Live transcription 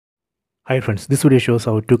Hi friends, this video shows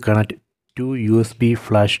how to connect two USB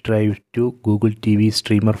flash drive to Google TV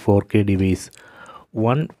Streamer 4K device.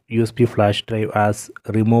 One USB flash drive has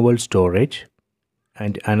removable storage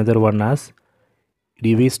and another one has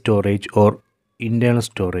device storage or internal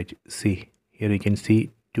storage. See, here you can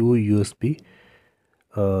see two USB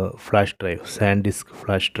flash drive, Sandisk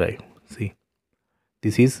flash drive. See,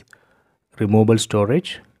 this is removable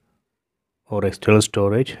storage or external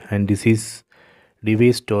storage, and this is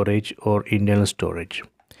device storage or internal storage.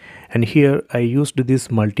 And here I used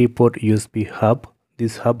this multi-port USB hub.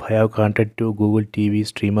 This hub I have connected to Google TV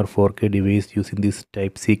Streamer 4K device using this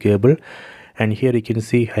Type-C cable, and here you can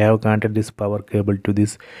see I have connected this power cable to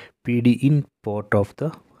this PD in port of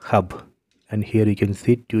the hub, and here you can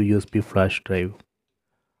see two USB flash drive.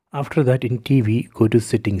 After that, in TV, go to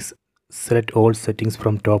settings, select all settings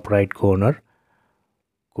from top right corner,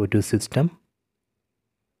 go to system,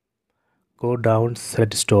 go down,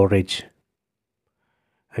 select storage,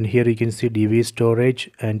 and here you can see device storage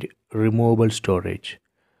and removable storage.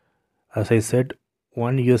 As I said,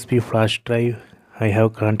 one USB flash drive I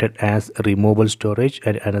have connected as removable storage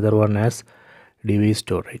and another one as device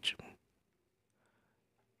storage.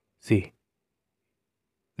 See,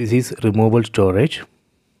 this is removable storage,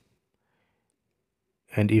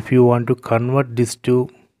 and if you want to convert this to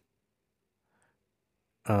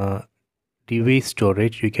device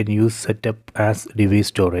storage, you can use setup as device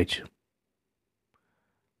storage.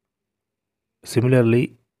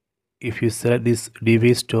 Similarly, if you select this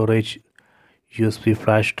device storage USB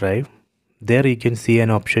flash drive, there you can see an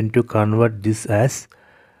option to convert this as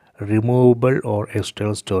removable or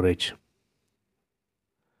external storage.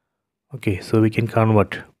 Okay, so we can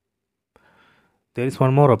convert. There is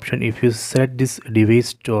one more option. If you select this device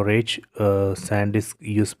storage Sandisk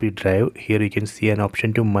USB drive, here you can see an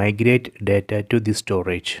option to migrate data to this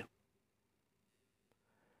storage.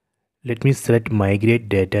 Let me select migrate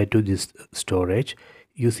data to this storage.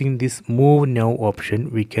 Using this move now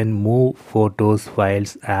option, we can move photos,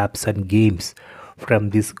 files, apps and games from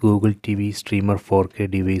this Google TV Streamer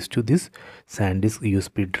 4K device to this Sandisk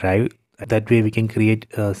USB drive. That way we can create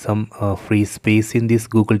some free space in this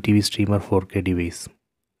Google TV Streamer 4K device.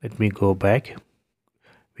 Let me go back.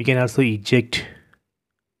 We can also eject.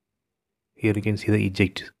 Here you can see the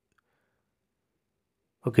eject.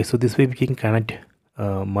 Okay, so this way we can connect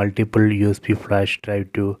multiple USB flash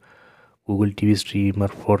drive to Google TV Streamer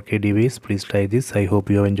 4K device. Please try this. I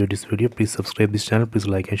hope you have enjoyed this video. Please subscribe this channel. Please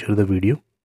like and share the video.